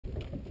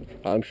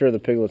I'm sure the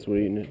piglets would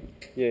eat it.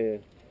 Yeah, yeah.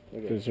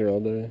 Okay. It's here all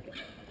day.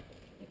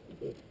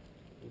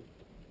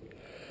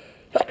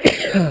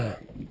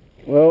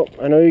 Well,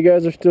 I know you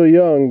guys are still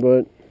young,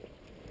 but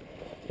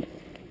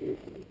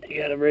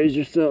you gotta raise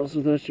yourselves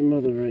without your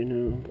mother right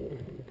now.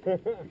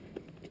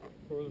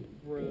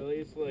 for at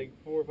least like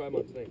 4 or 5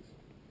 months, thanks.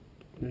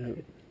 Yeah.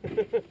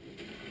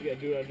 You gotta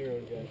do it on your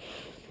own, guys.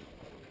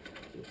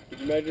 Could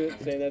you imagine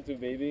saying that to a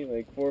baby?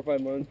 Like 4 or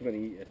 5 months, we're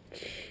gonna eat it.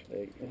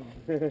 Like.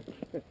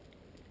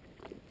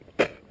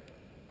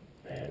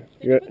 Man.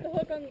 Did you put the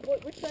hook on,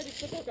 which side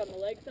did you put the hook on, the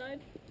leg side?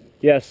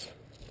 Yes.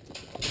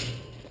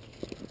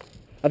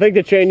 I think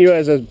the chain you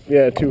has,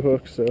 2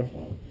 hooks, so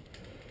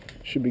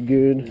should be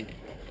good.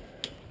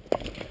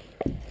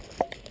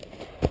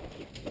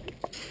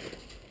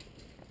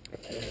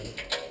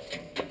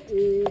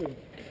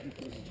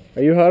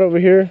 Are you hot over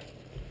here?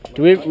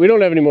 Do we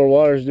don't have any more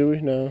waters, do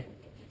we? No.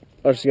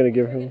 I was just gonna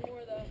give him.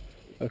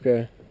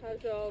 Okay.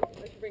 So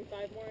I should bring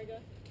 5 more, I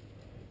guess.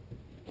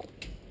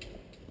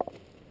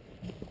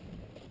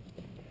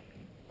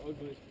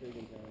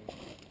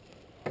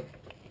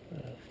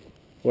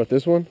 What,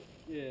 this one?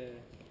 Yeah.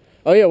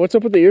 Oh yeah, what's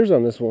up with the ears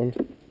on this one?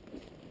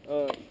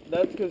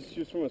 That's because she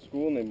was from a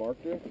school and they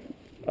marked her.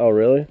 Oh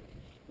really?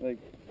 Like,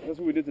 that's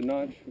what we did to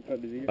Notch. We cut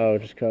his ear. Oh,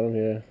 just cut them,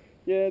 yeah.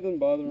 Yeah, it doesn't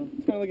bother him.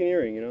 It's kind of like an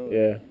earring, you know?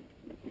 Yeah.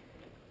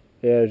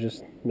 Yeah,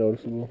 just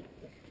noticeable.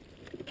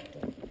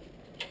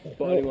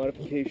 Body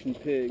modification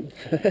pig.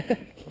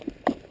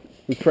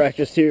 We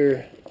practiced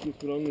here.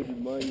 That's what I'm going to do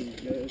mine, these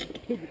guys.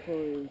 Pig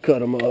farm. Cut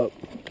them up.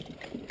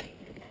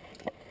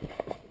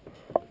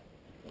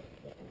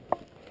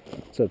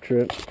 What's up,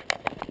 Trip?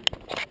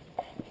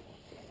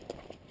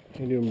 How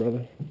you doing,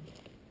 brother?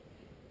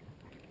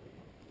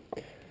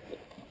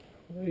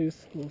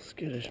 He's a little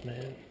skittish,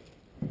 man.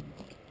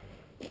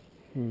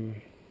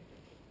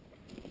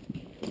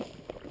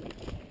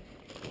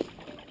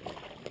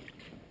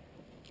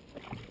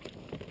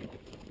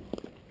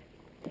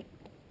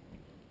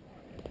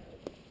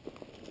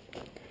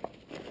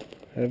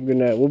 Have a good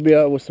night. We'll be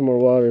out with some more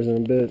waters in a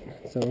bit,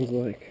 sounds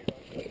like.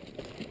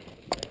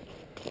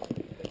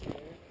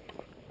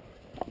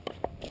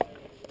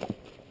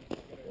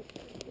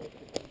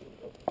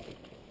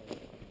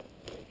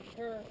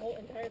 Her whole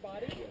entire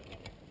body?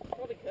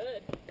 Probably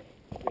could.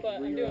 But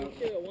I'm doing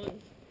 2 at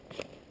once.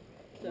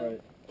 So.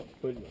 Right.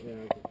 But, yeah,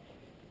 okay.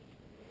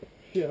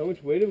 Yeah, how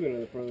much weight are we going to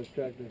have in front of this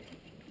tractor?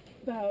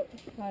 About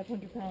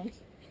 500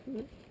 pounds.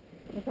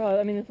 Probably,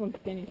 I mean, this one's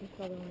skinny, so it's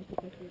probably only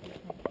 250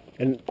 pounds.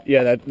 And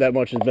yeah, that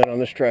much has been on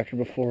this tractor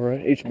before,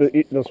 right?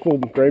 Those full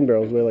grain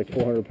barrels weigh like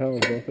 400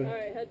 pounds, don't they?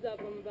 Alright, heads up,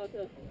 I'm about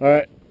to...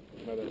 Alright,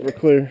 we're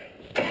clear.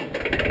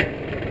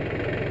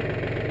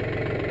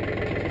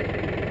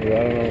 Yeah,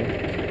 I don't know.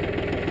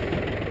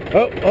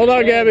 Oh, hold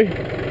on, Gabby.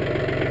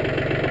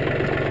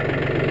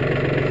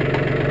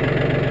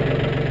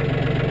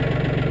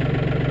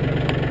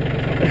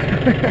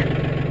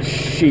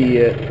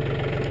 Shit.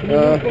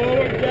 Move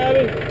forward,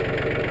 Gabby.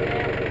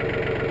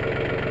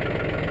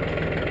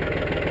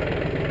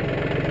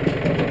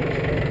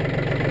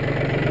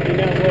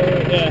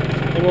 Yeah,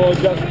 and we'll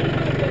adjust it.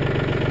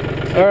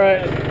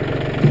 Alright.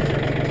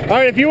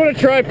 Alright, if you want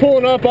to try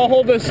pulling up, I'll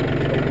hold this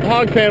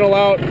hog panel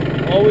out.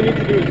 All we need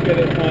to do is get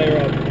it higher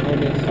up on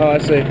this. Oh, I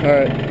see.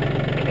 Alright.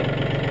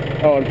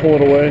 Oh, and pull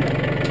it away.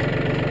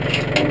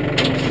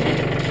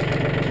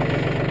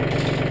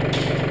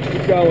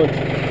 Keep going.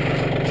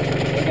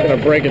 It's gonna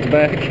break its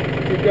back.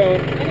 Keep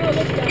going. I'm gonna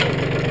look down.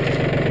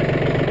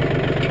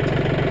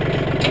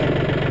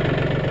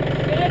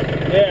 Good?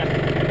 Yeah.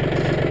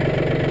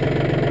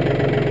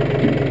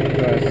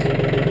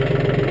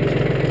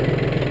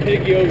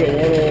 Pig yoga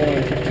 101.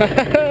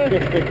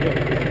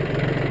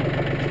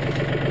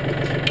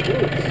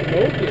 Ooh,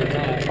 smoking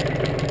hot.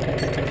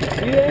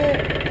 See that?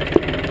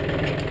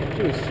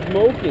 Ooh,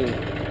 smoking.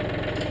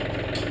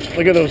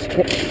 Look at those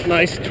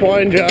nice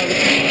twine jobs.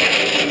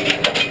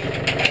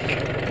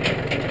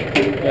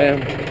 Damn.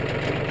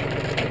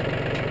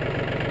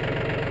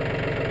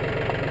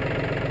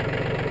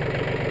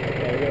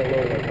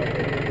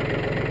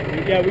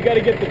 Yeah, we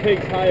gotta get the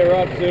pigs higher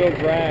up so they don't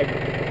drag.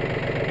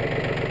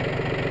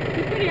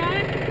 He's pretty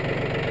high.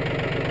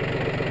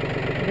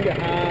 Get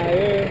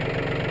higher.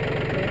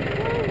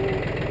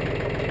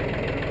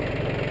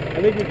 I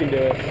think we can do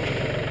it.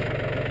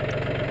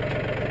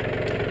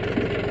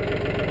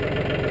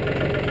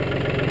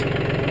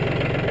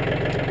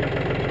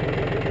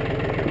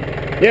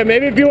 Yeah,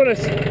 maybe if you want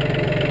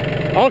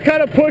to, I'll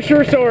kind of push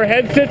her so her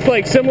head sits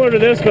like similar to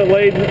this, but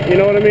laid, you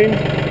know what I mean?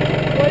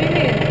 What do you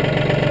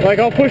mean? Like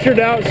I'll push her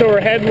down so her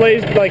head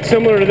lays like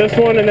similar to this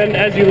one, and then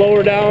as you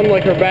lower down,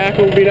 like her back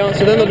will be down,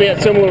 so then they'll be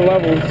at similar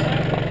levels.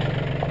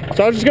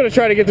 So I'm just going to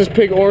try to get this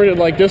pig oriented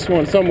like this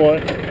one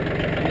somewhat.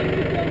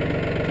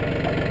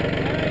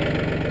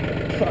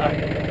 Fuck.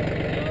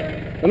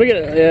 Let me get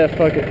it. Yeah,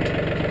 fuck it.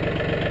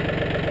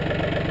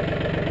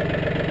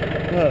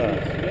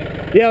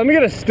 Yeah, let me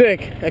get a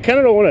stick. I kind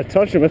of don't want to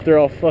touch them if they're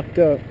all fucked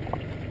up.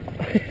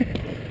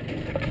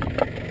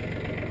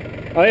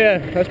 Oh yeah,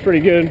 that's pretty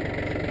good. Is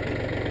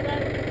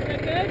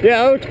that good?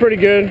 Yeah, that looks pretty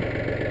good.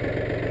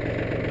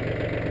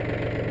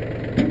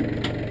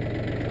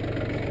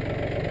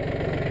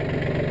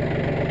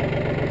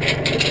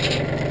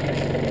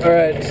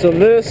 Alright, so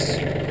this...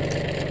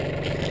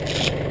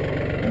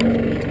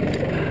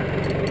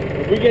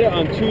 If we get it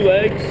on 2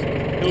 legs,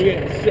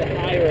 it'll sit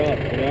higher up,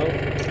 you know?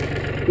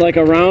 Like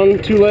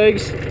around 2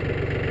 legs?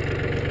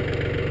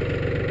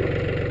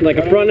 Like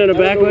a front and a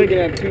back leg? We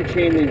can have 2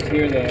 chain links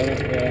here though.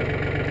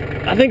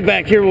 Yeah. I think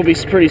back here will be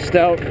pretty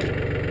stout.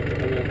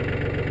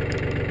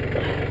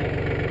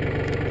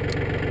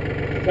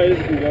 Tight as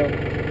it can go.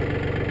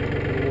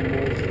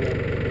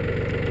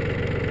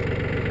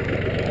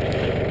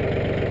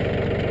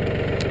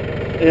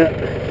 Yeah.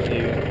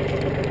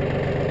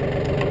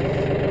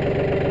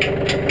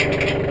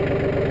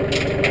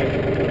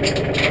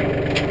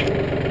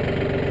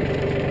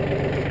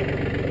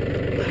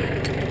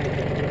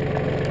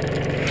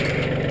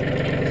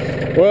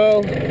 Well,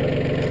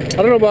 I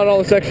don't know about all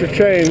this extra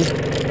chain.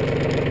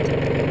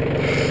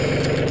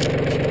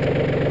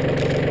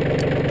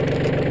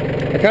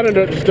 I kind of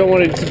just don't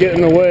want it to get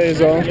in the way, is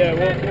all. Yeah,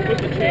 we'll put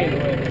the chain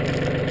away.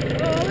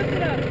 Oh, I'll lift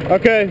it up.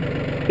 Okay.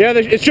 Yeah,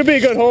 it should be a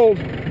good hold.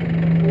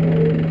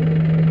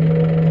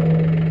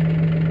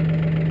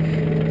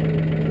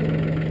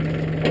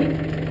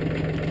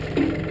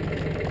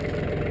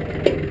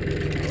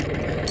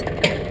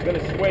 It's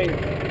gonna swing.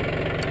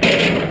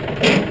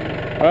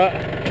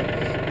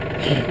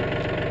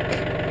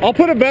 I'll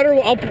put a better.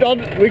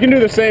 We can do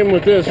the same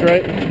with this,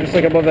 right? Just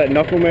like above that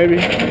knuckle, maybe.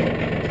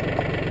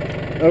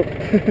 Oh.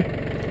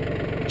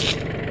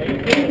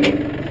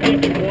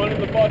 One in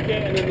the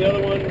bucket and then the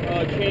other one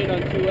chained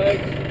on 2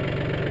 legs.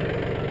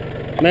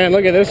 Man,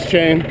 look at this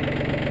chain.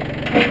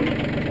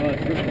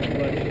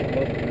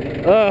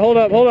 Hold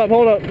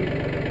up.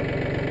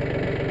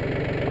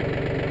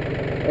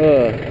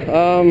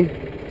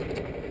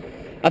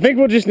 I think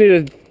we'll just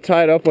need to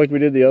tie it up like we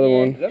did the other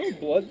one. Is that no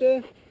blood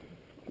there?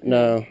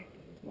 No,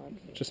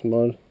 just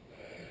mud.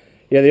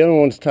 Yeah, the other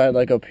one's tied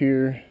like up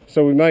here,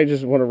 so we might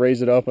just want to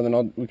raise it up, and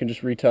then we can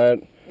just retie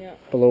it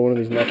below one of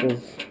these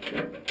knuckles.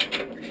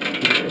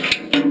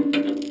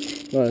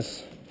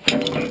 Nice.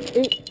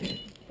 Ooh.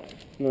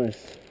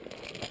 Nice.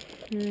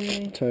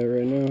 Tie it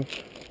right now.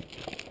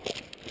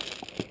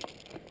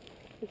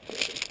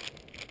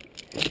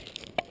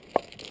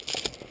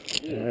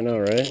 Yeah, I know,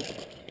 right?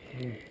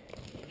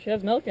 She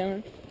has milk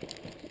in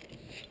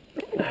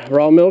her.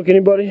 Raw milk,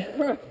 anybody?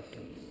 I'm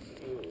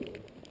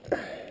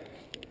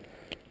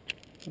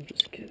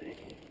just kidding.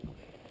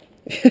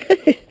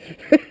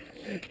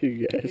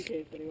 You guys.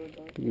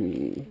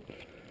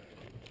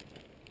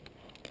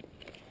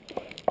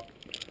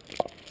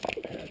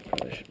 That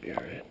probably should be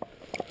alright.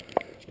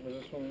 Is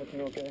this one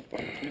looking okay?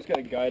 You just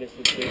gotta guide us to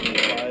the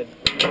side.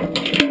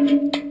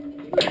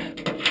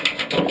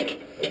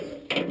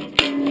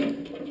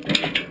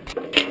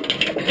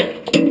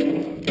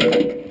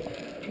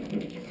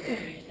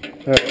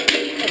 Alright.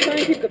 I'll try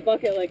and keep the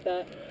bucket like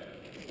that.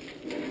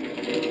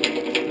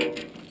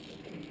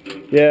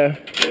 Yeah.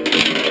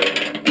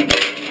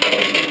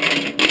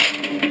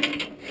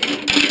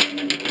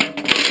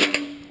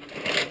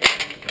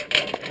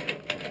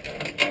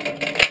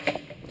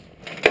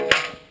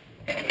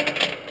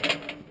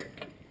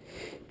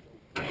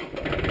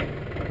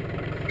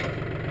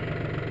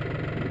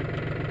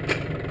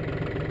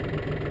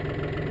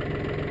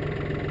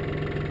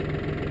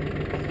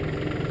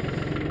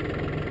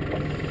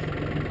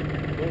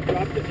 Don't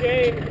drop the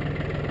chain.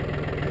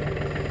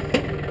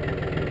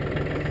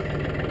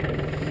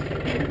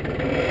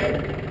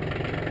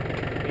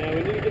 Yeah, we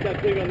need to get that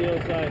pig on the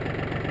other side.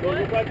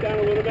 Go back down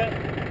a little bit.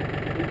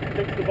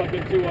 Fix the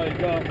bucket too while you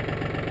go.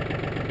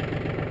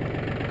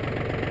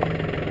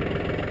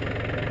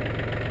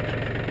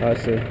 I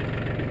see.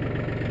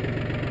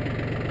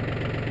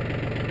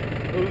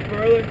 A little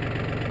further.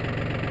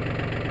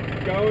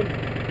 Going.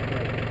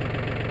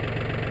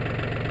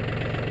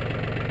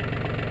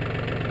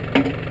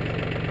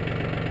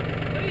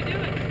 What are you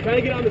doing? Trying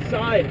to get on the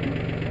side.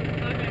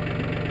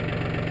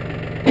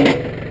 Okay.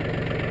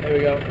 There we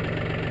go.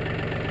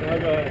 Now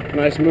go ahead.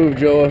 Nice move,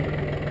 Joa.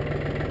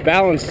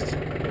 Balanced.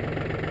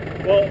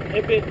 Well,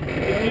 if he's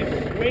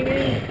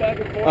swinging back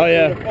and forth, Oh,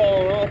 yeah. and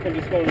falling off and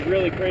just going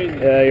really crazy.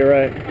 Yeah, you're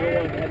right. You don't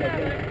want to have that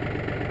thing.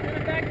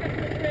 Gonna back up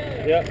to the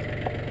trailer. Yep.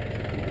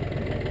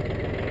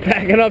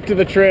 Backing up to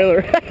the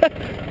trailer.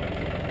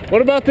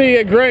 What about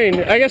the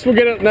grain? I guess we'll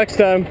get it next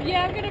time.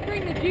 Yeah, I'm gonna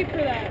bring the Jeep for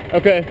that.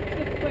 Okay.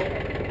 Just quick.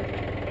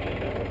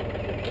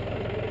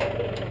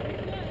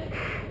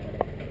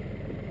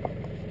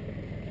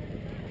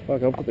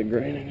 Fuck, I'll put the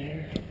grain in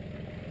here.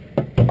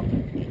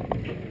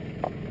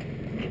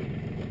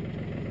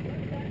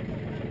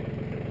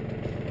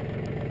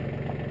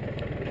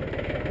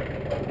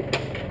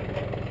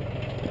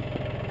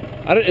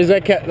 Is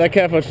that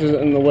catfish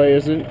isn't in the way,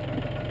 is it?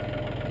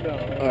 No.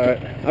 Alright.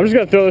 I'm just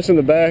gonna throw this in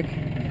the back.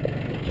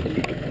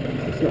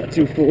 It's not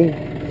too full.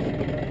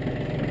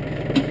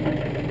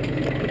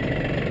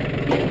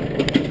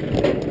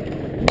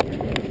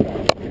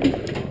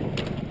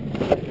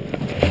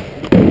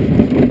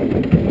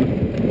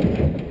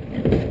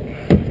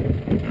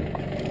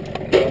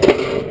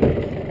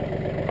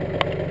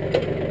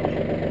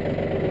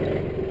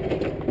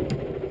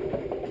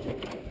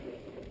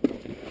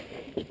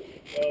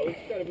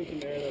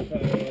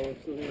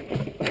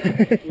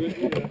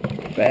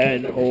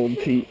 and hold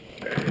Pete.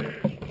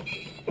 It's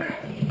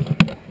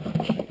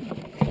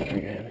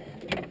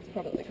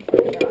probably like a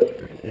fucking rock.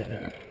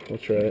 Yeah, we'll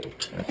try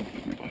it.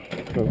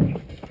 Oh.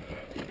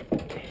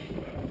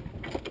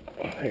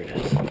 There it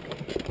is.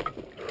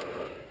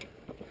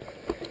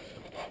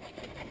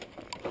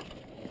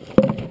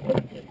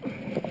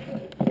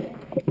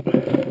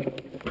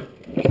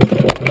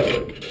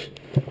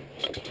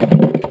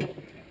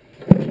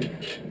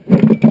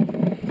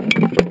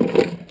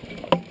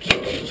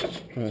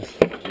 Nice.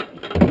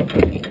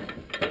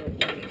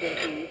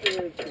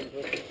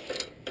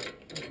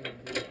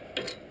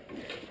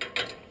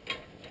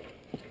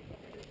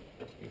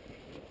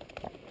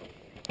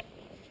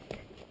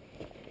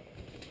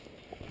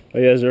 Oh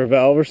yeah, is there a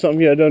valve or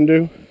something you had to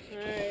undo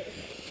Alright.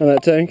 on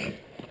that tank?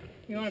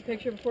 You want a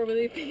picture before we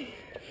leave?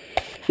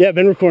 Yeah, I've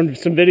been recording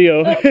some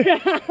video.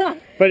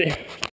 But